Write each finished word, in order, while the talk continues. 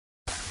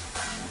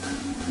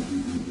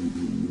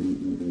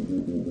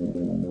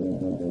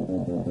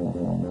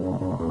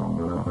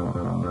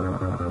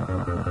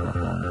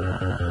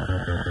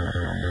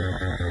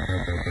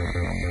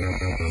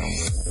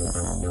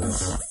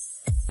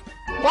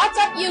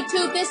What's up,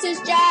 YouTube? This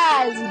is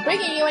Jazz,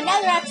 bringing you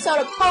another episode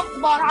of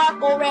Pokemon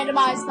Heartgold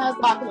Randomizer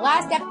Nuzlocke. In the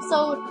last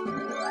episode,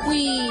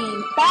 we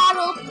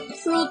battled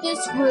through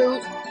this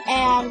route,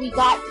 and we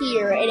got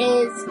here. It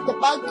is the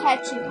bug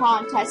catching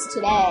contest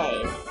today.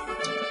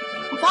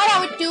 I thought I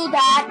would do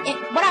that.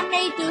 What I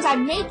may do is I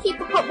may keep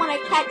a Pokemon I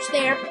catch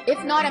there.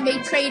 If not, I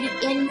may trade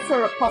it in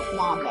for a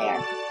Pokemon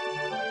there.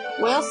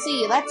 We'll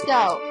see. Let's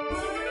go.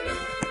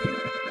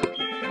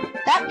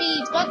 That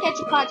means bug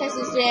catching contest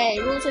is today.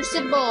 Rules are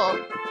simple.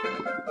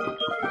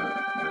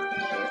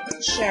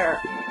 Sure.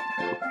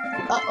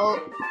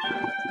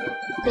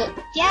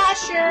 Yeah,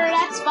 sure,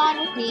 that's fine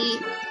with me.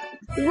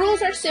 The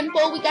rules are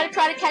simple. We gotta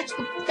try to catch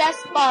the best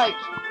bug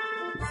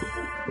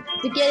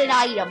to get an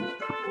item.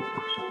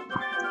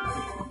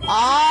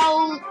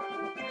 Almighty.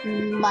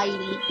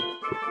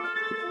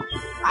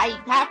 I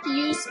have to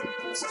use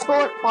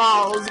sport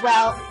ball as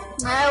well.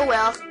 Oh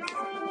well.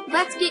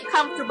 Let's get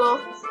comfortable.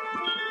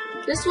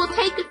 This will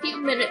take a few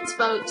minutes,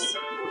 folks.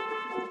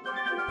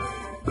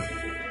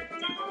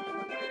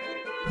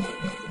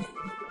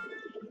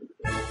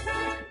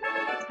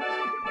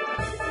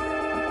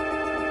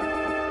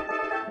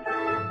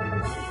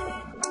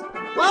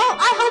 Well,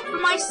 I hope for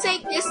my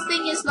sake this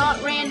thing is not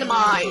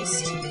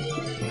randomized.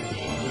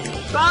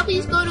 Probably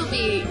is going to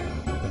be.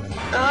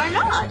 Or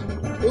not.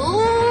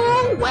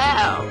 Ooh,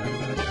 well.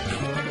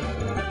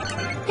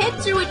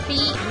 Pizza would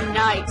be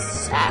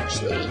nice,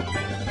 actually.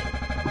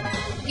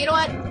 You know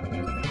what?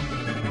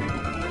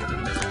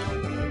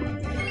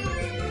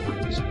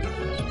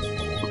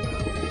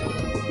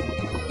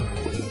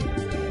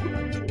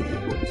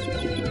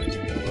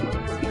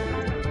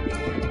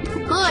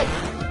 Good.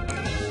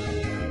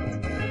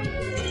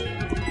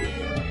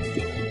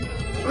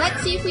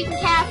 Let's see if we can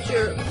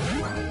capture.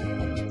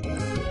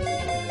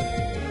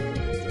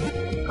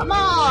 Come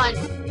on!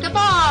 Come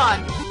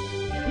on!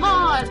 Come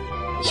on!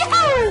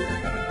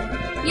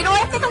 Yahoo! You know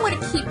what? I think I'm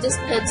gonna keep this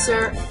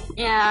pincer.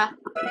 Yeah.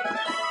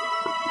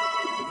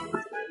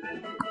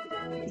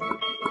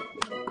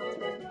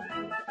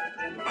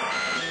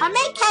 I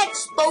may catch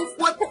both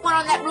one Pokemon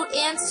on that route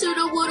and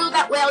Sudowoodo.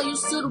 That way I'll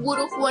use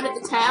Sudowoodo for one of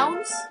the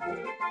towns.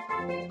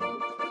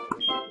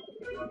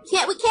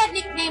 We can't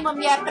nickname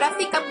them yet, but I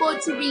think I'm going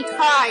to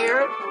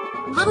retire.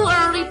 A little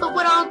early, but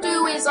what I'll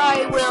do is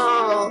I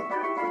will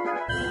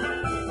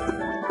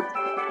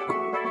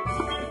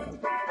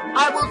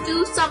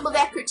do some of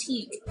that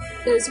critique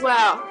as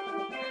well.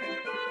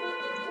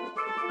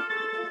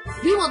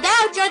 We will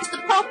now judge the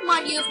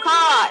Pokemon you've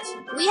caught.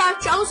 We have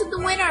chosen the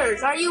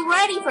winners. Are you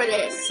ready for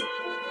this?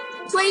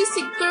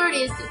 Placing third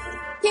is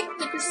Pick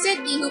the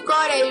Cressendi, who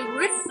got a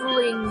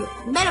Riffling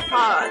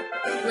Metapod.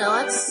 No,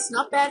 that's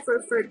not bad for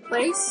a third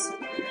place.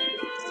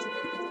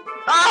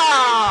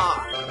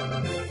 Ah!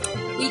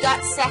 We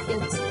got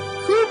second.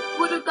 Who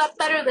would have got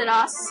better than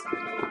us?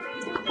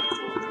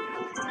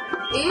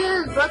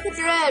 Ew, Bucket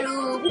Red,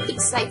 ooh, Wicked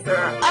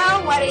Cypher.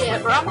 Oh,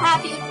 whatever, I'm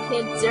happy with the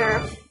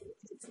pincer.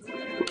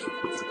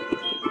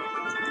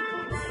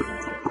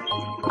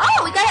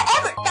 Oh, we got an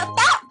Ever.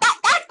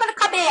 That's gonna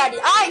come in.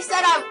 I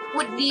said I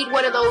would need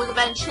one of those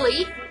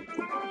eventually.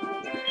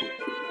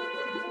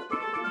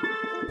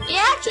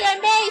 Yeah, actually, I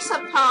may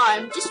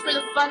sometime, just for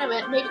the fun of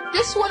it. Maybe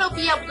this one will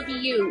be able to be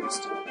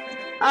used.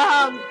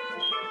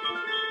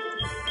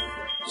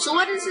 So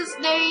what is his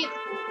name?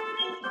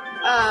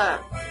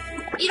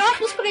 You know, I'm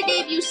just gonna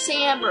name you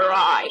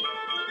Samurai.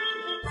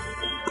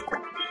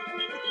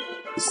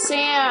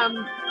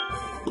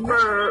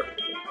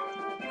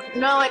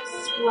 No,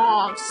 it's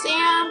wrong.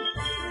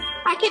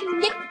 I can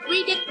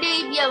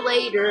re-nickname you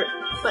later,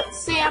 but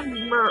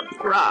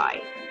Samurai.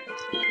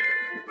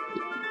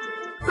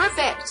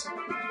 Perfect.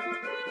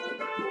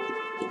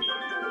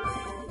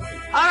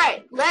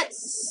 Alright,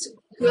 let's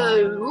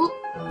go.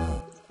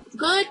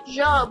 Good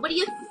job. What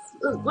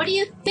do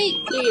you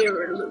think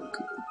there, Luke?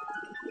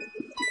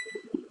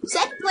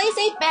 Second place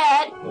ain't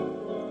bad.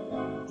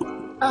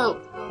 Oh,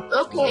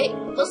 okay.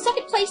 Well,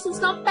 second place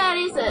is not bad,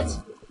 is it?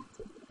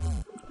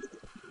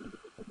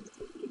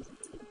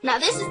 Now,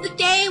 this is the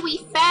day we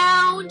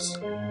found...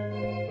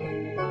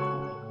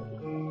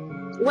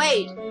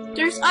 Wait,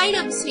 there's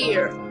items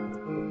here.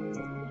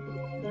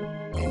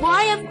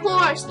 Why, of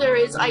course there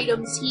is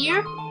items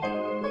here.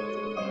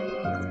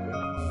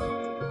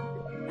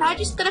 I'm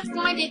just gonna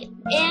find an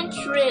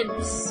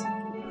entrance.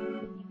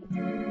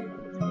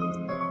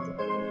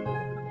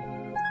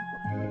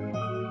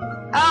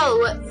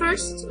 Oh,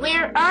 first,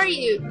 where are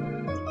you?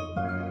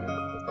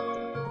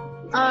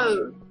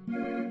 Oh.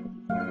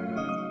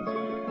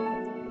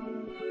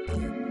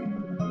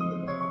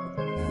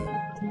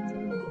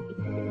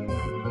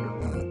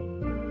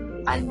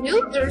 I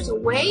knew there's a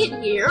way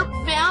in here,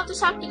 but I'll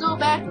just have to go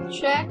back and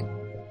check.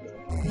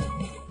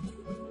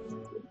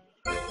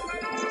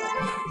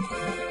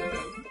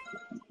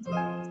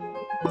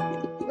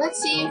 Let's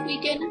see if we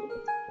can...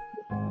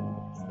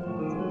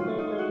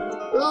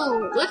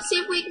 Ooh, let's see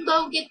if we can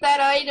go get that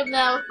item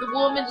now if the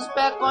woman is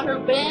back on her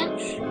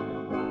bench.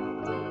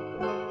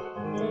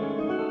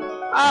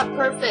 Ah,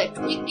 perfect.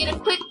 We can get a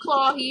quick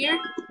claw here.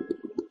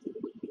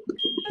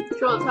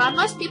 control time.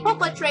 Must be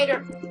Pokemon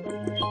Trainer.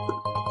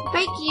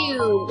 Thank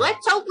you.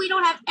 Let's hope we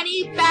don't have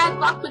any bad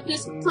luck with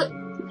this quick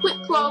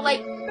claw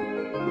like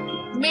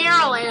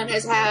Maryland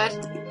has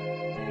had.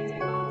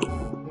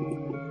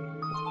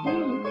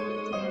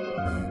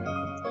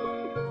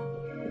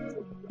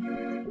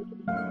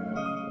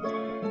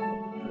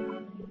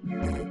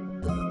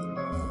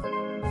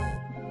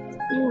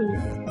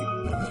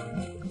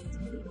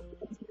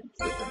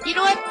 You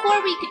know what,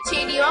 before we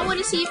continue, I want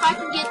to see if I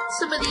can get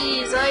some of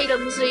these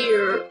items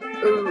here.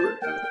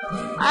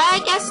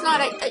 I guess not.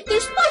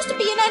 There's supposed to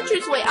be an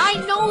entranceway.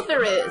 I know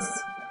there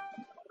is.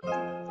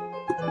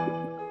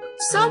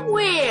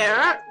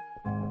 Somewhere.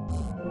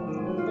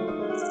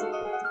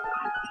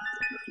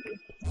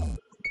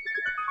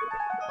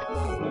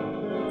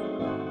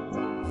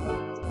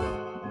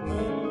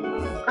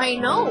 I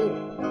know.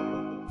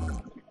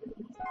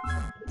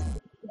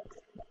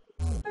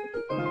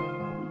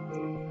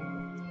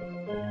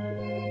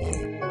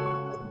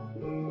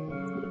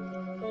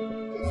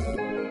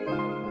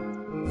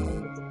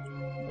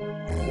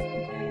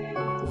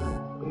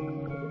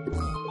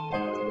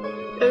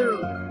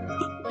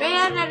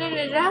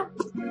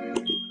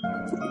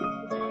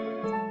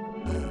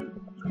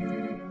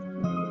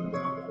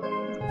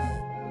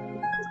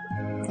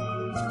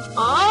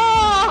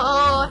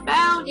 Oh, I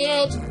found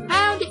it.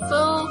 Found it,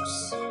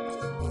 folks.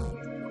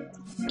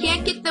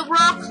 Can't get the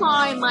rock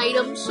climb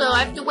item, so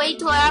I have to wait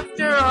till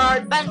after our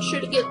adventure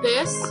to get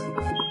this.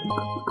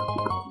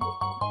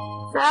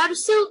 Found a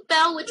silk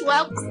bell, which will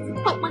help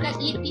Pokemon that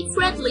need to be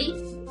friendly.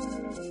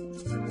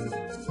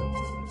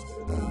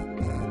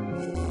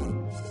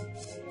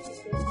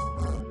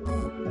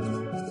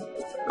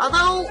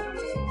 Although,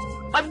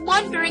 I'm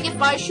wondering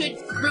if I should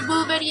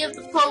remove any of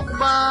the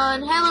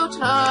Pokemon. Hello,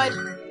 Todd.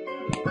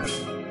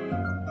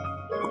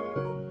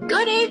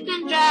 Good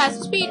evening, Jazz.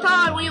 It's me,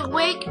 Todd. When you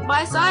awake,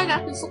 my side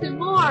up is looking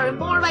more and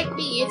more like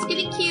me. It's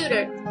getting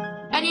cuter.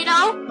 And you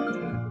know,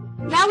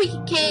 now we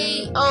can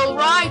KO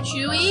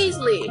Raichu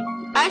easily.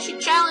 I should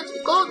challenge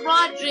the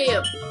Goldenrod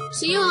Gym.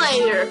 See you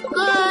later.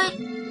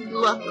 Good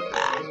luck with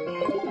that.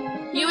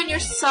 You and your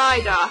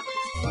Psyduck.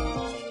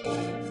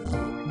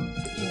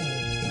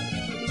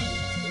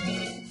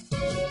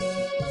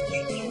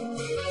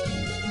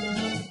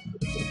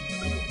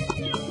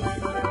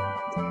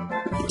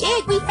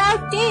 Dig, we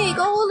found Dig!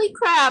 Holy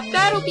crap,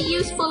 that'll be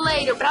useful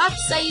later, but I'm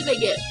saving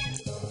it.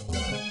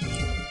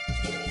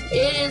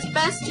 It is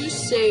best to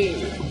save.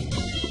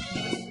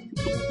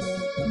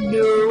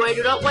 No, I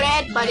do not want to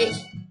headbutt it.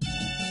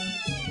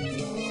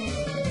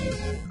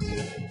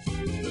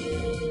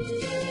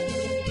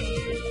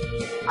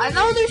 I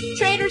know there's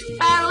trainers to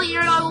battle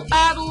here, and I will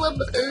battle them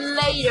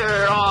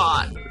later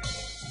on.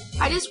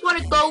 I just want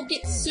to go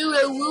get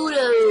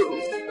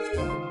Sudowoodo.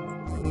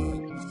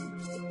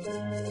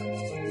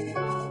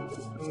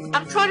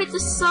 I'm trying to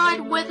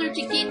decide whether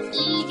to get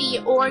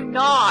Eevee or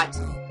not.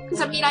 Because,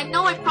 I mean, I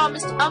know I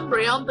promised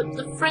Umbreon, but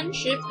the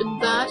friendship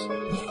and that.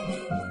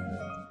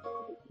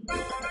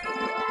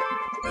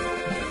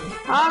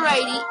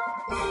 Alrighty.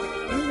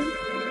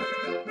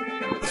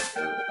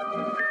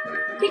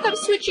 I think I'm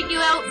switching you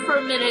out for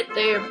a minute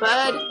there,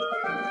 bud.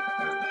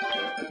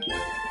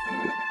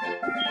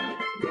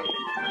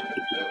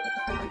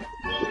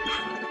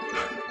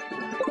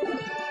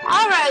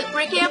 Alright,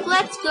 Brickhamp,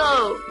 let's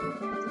go.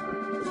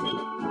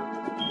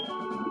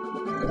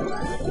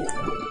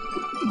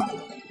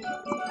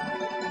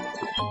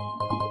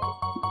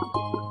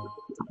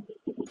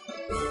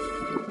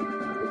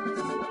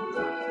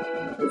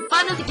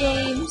 Fun of the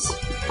games.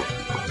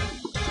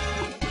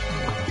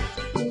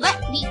 Let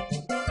me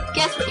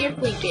guess what you're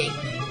thinking.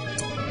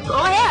 Go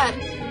ahead.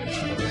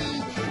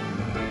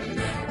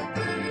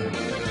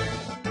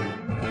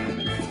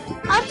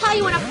 I'll tell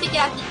you what I'm thinking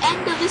at the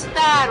end of this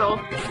battle.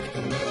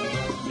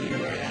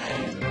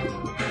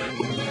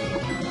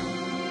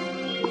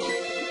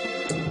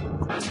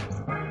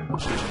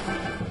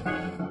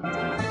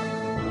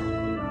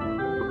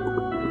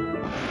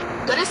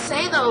 Gotta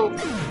say though,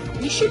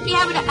 you should be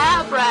having an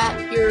Abra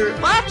at your...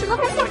 Well, actually,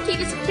 level 14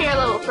 is a fair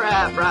level for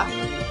Abra.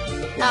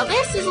 Now,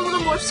 this is a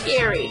little more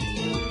scary.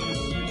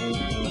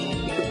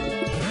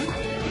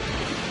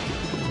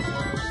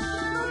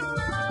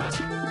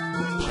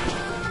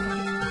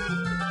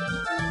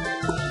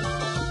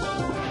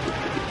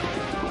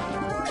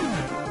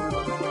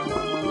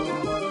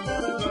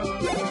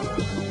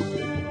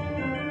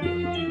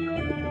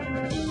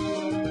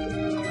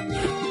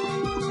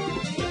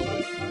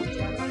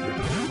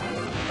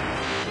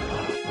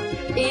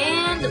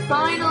 And the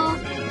final...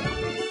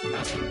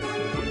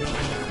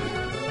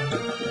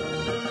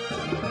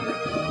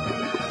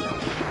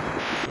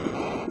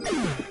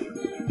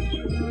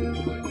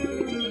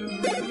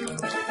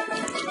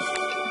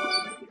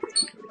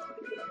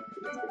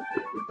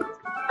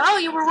 Oh,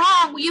 you were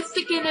wrong. Were you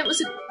thinking it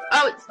was a...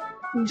 Oh,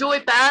 enjoy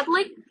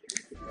battling?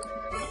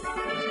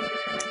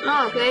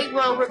 Oh, okay,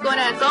 well, we're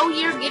gonna go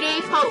here, get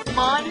a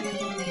Pokemon.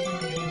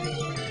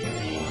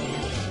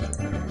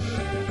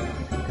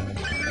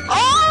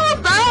 Oh,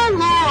 the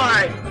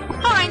Lord!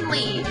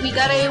 Finally, we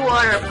got a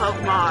water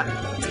Pokemon.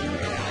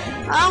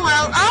 Oh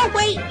well, I'll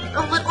wait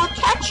a little. I'll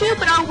catch you,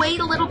 but I'll wait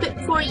a little bit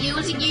before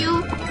using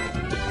you.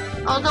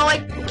 Although I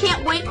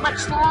can't wait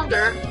much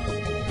longer.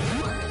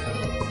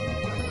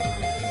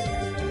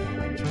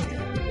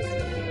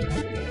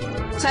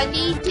 So I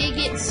need to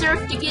get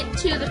Surf to get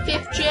to the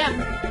 5th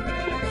gym.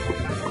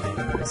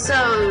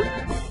 So...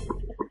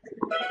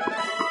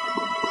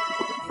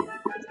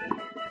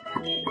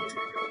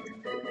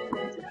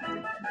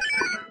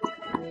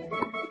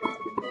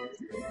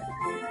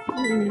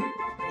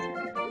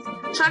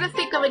 Trying to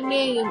think of a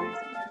name.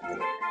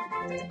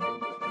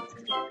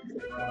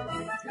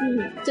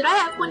 Did I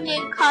have one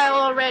named Kyle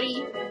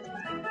already?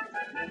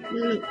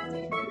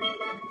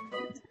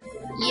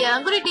 Yeah,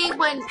 I'm gonna name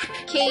one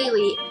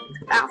Kaylee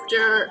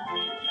after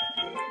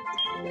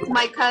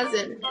my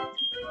cousin.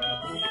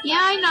 Yeah,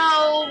 I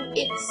know,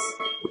 it's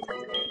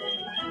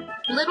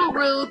a little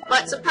rude,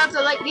 but sometimes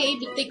I like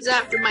naming things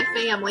after my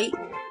family.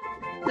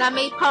 And I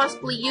may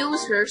possibly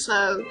use her,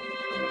 so...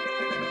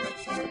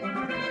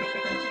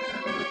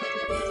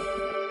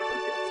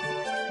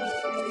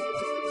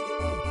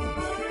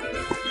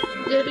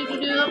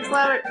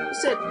 Flower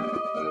said,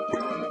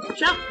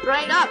 jump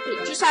right up.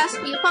 It just has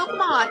to be a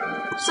Pokemon.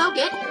 Soak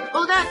it.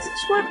 Oh, that's a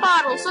squirt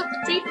bottle. Soak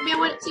the tree for me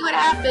and see what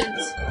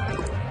happens.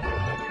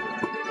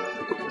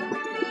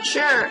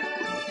 Sure.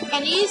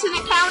 And use an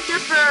encounter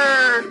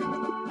for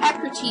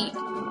Ecruteak.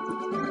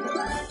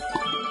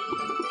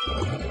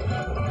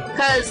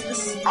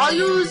 Because I'll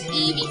use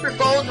Eevee for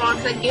Goldenrod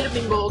because I get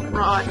him in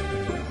Goldenrod.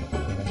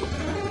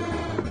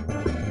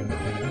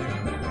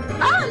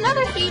 Ah,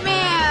 another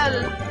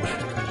female!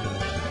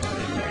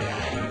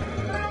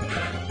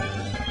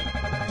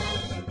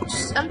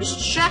 I'm just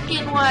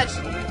checking what...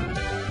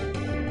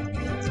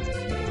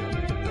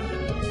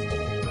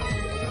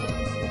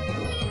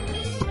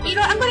 You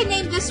know, I'm gonna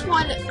name this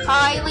one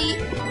Kylie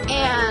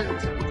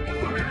and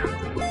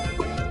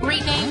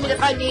rename it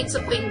if I need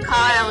something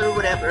Kyle or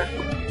whatever.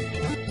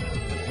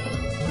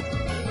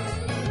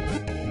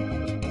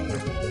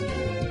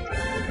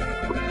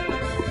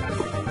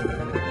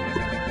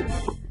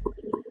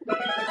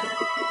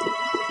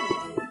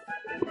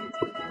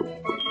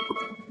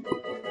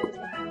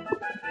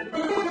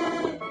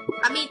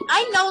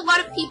 I know a lot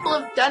of people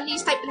have done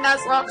these type of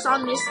Nuzlocks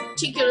on this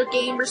particular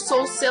game or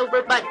Soul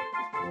Silver, but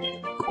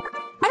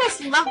I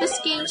just love this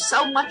game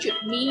so much it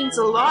means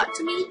a lot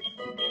to me.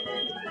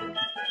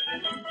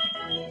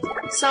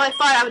 So I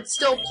thought I would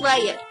still play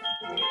it.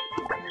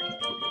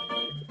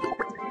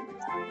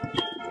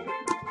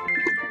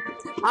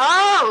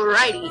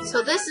 Alrighty,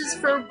 so this is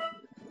for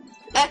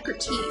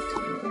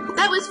Ecruteak.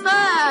 That was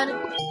fun!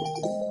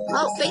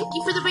 Oh, thank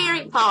you for the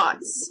berry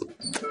pots.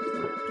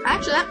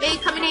 Actually, that may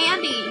come in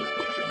handy.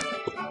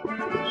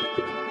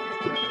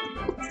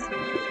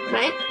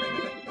 Right?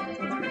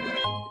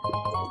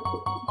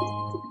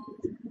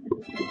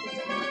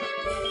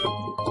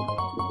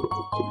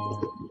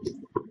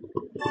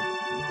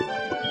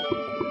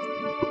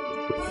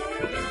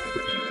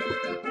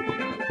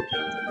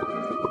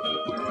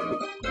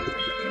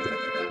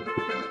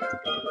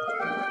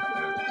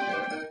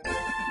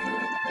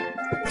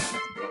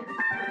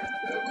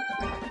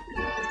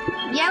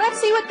 Yeah,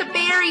 let's see what the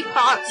berry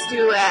pots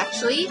do,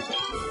 actually.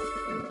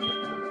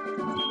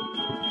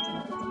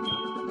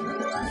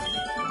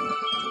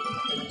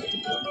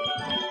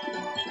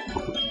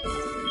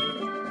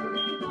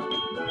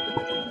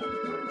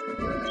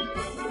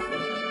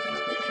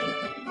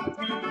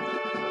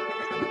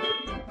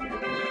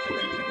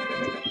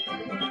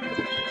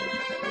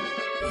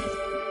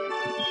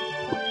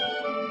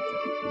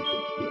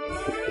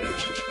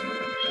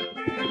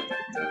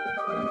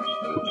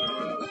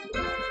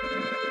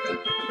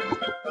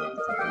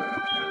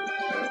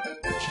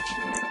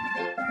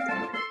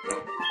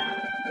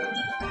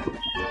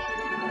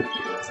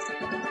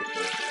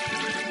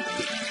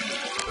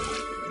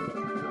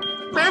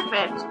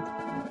 Perfect.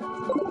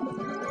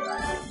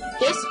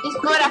 This is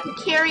good. I can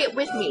carry it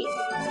with me.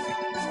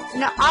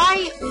 Now,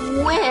 I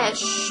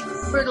wish,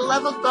 for the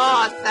love of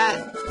God,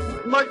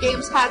 that more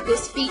games had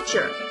this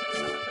feature.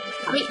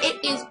 I mean,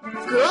 it is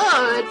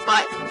good,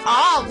 but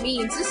all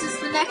means this is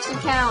the next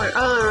encounter,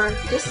 or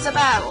this is a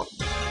battle.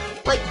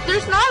 Like,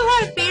 there's not a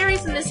lot of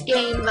berries in this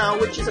game, though,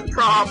 which is a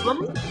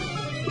problem.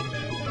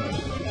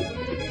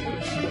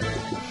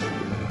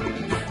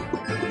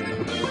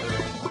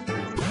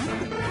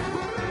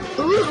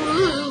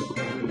 Ooh.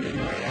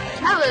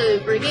 Hello,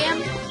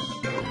 Brigand.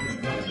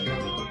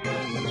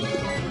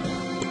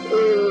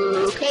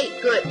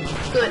 Okay, good.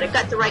 Good, I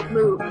got the right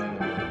move.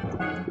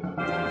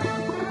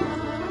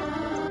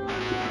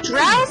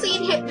 Drowsy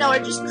and Hypno are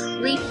just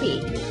creepy.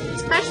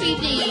 Especially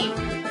the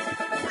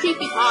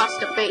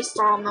creepypasta based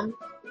on them.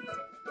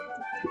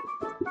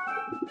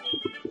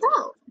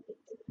 Oh.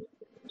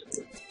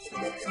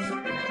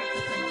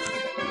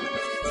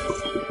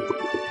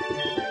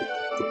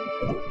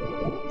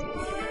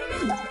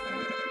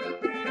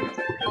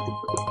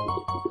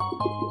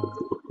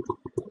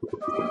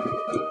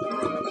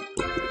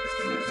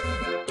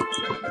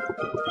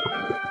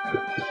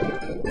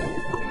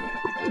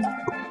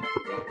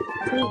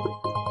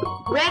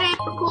 Red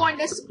apricorn,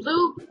 this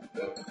blue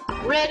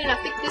red, and I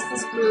think this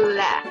is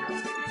black.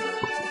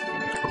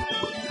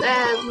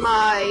 As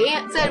my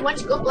aunt said,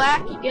 once you go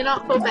black, you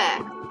cannot go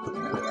back.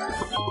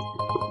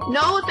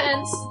 No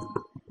offense,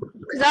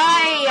 because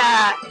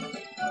I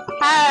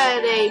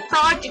had a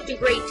project in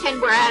grade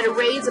 10 where I had to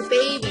raise a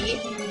baby,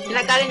 and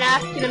I got an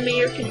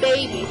African-American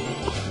baby.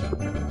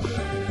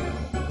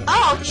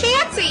 Oh,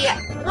 Chansey!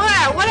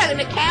 Wow, what an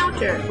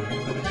encounter!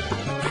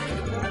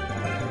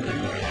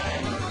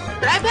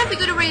 But I'm definitely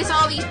going to raise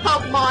all these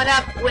Pokemon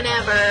up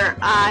whenever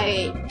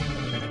I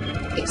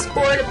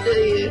export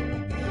the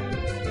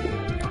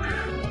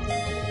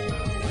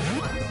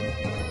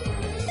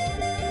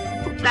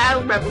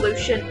Battle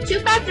Revolution. Too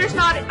bad there's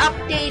not an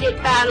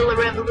updated Battle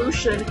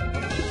Revolution.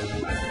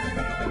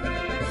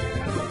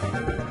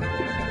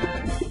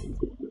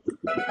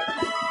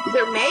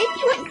 There may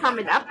be one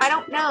coming up, I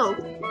don't know.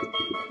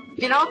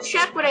 And I'll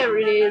check whatever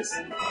it is.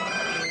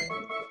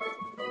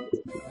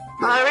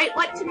 Alright,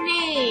 what to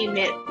name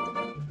it?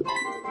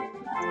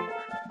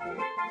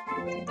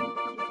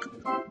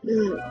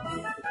 You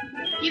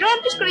know,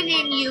 I'm just gonna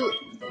name you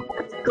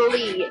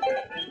Glee.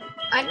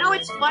 I know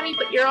it's funny,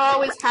 but you're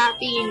always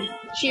happy and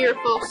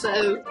cheerful,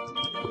 so...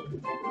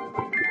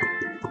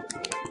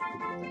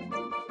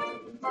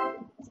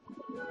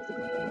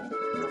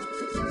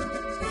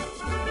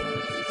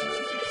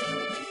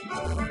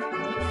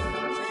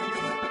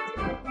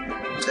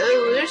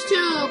 So, there's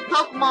two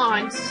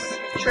Pokemon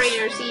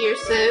trainers here,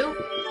 so...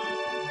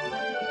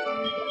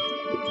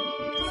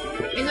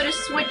 I'm gonna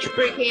switch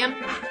Brigham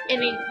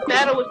in a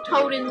battle with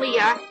Toad and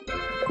Leah.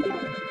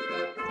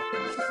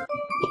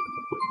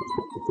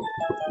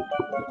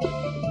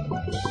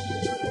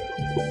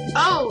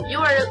 Oh, you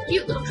are a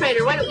cute little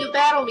trader. Why don't you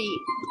battle me?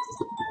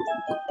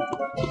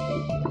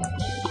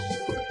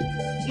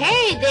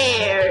 Hey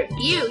there,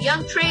 you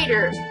young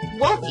trader.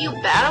 Won't you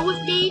battle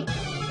with me?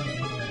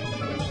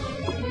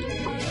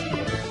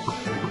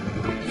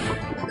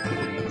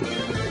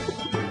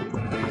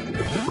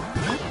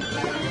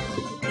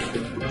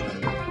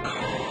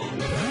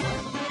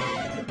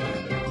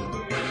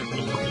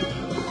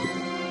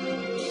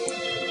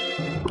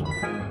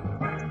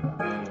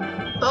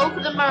 Both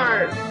of them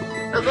are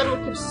a little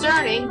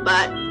concerning,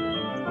 but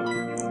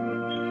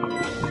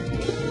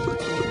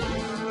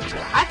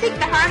I think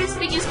the hardest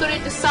thing is going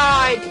to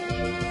deciding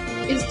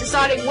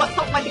what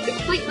Pokemon to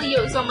completely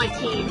use on my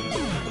team.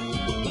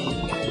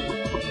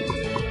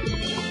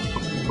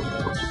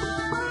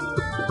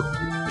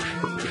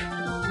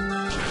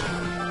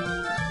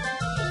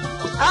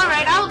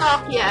 Alright, I'll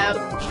knock you out.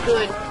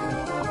 Good.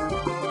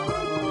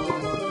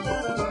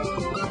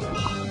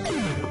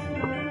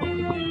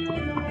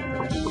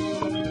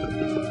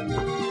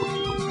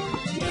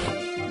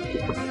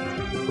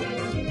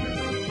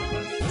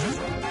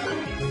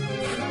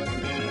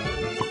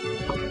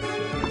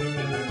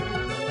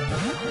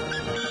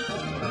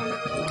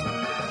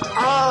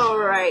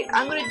 Alright,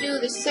 I'm gonna do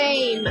the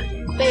same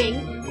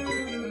thing.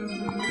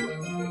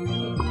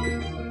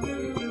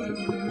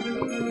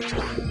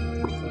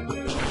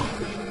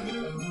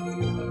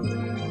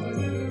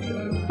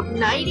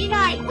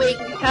 Nighty-night,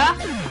 Wigglytuff.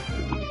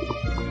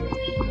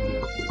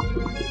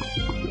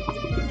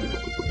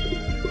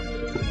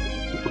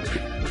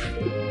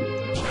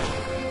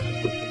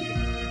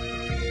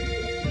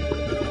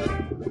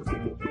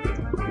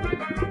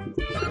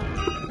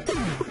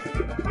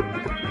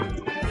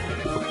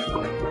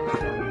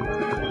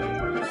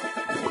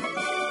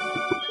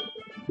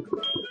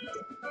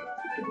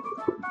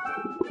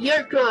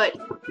 You're good.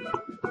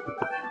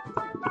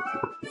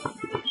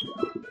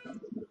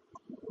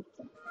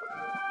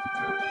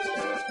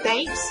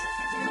 Thanks.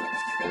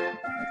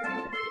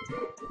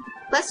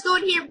 Let's go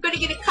in here. We're gonna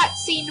get a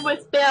cutscene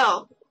with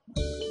Bill.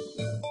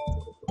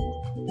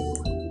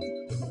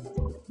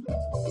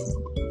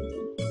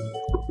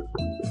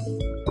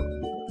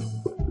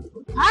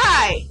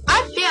 Hi,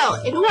 I'm Bill,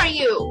 and who are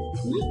you?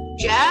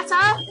 Jazz,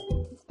 huh?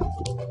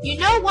 You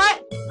know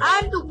what?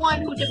 I'm the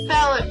one who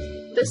developed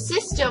the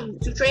system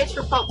to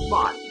transfer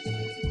Pokemon,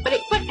 but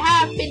it couldn't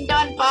have been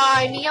done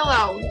by me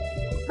alone.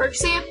 For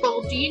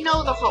example, do you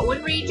know the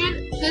Hoenn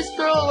region? This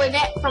girl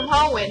Lynette from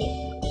Hoenn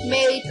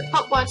made the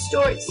Pokemon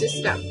storage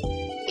system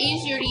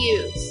easier to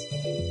use.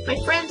 My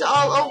friends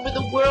all over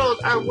the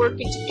world are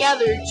working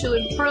together to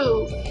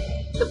improve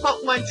the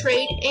Pokemon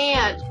trade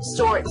and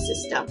storage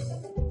system.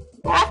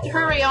 I'll have to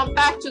hurry on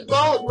back to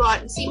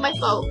Goldenrod and see my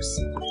folks.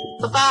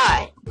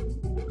 Bye-bye.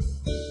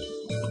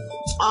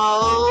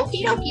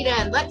 Okie dokie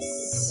then,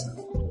 let's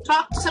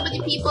talk to some of the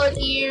people in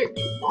here.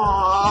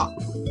 Aww.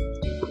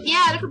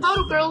 Yeah, the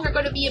Komodo girls are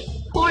going to be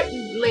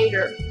important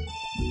later.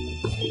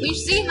 We've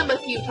seen them a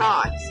few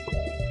times.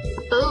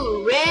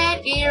 Ooh,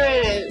 red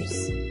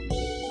Gyarados.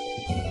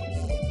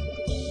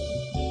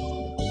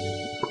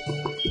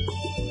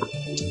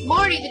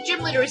 Morty, the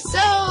gym leader, is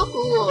so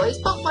cool. His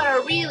Pokemon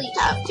are really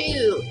tough,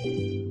 too.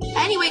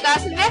 Anyway,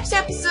 guys, in the next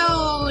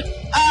episode,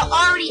 I'll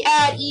already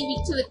add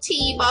Eevee to the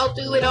team. I'll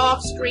do it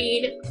off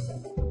screen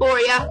for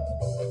ya.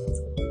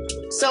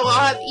 So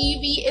I'll have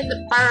Eevee in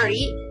the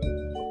party.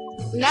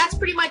 And that's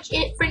pretty much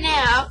it for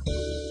now.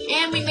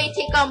 And we may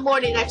take on more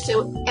in the next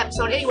episode.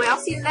 episode. Anyway, I'll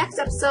see you in the next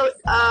episode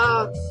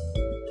of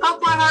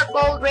Pokemon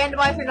Heartgold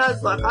Randomizer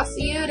Nuzlocke. I'll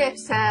see you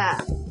next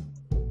time.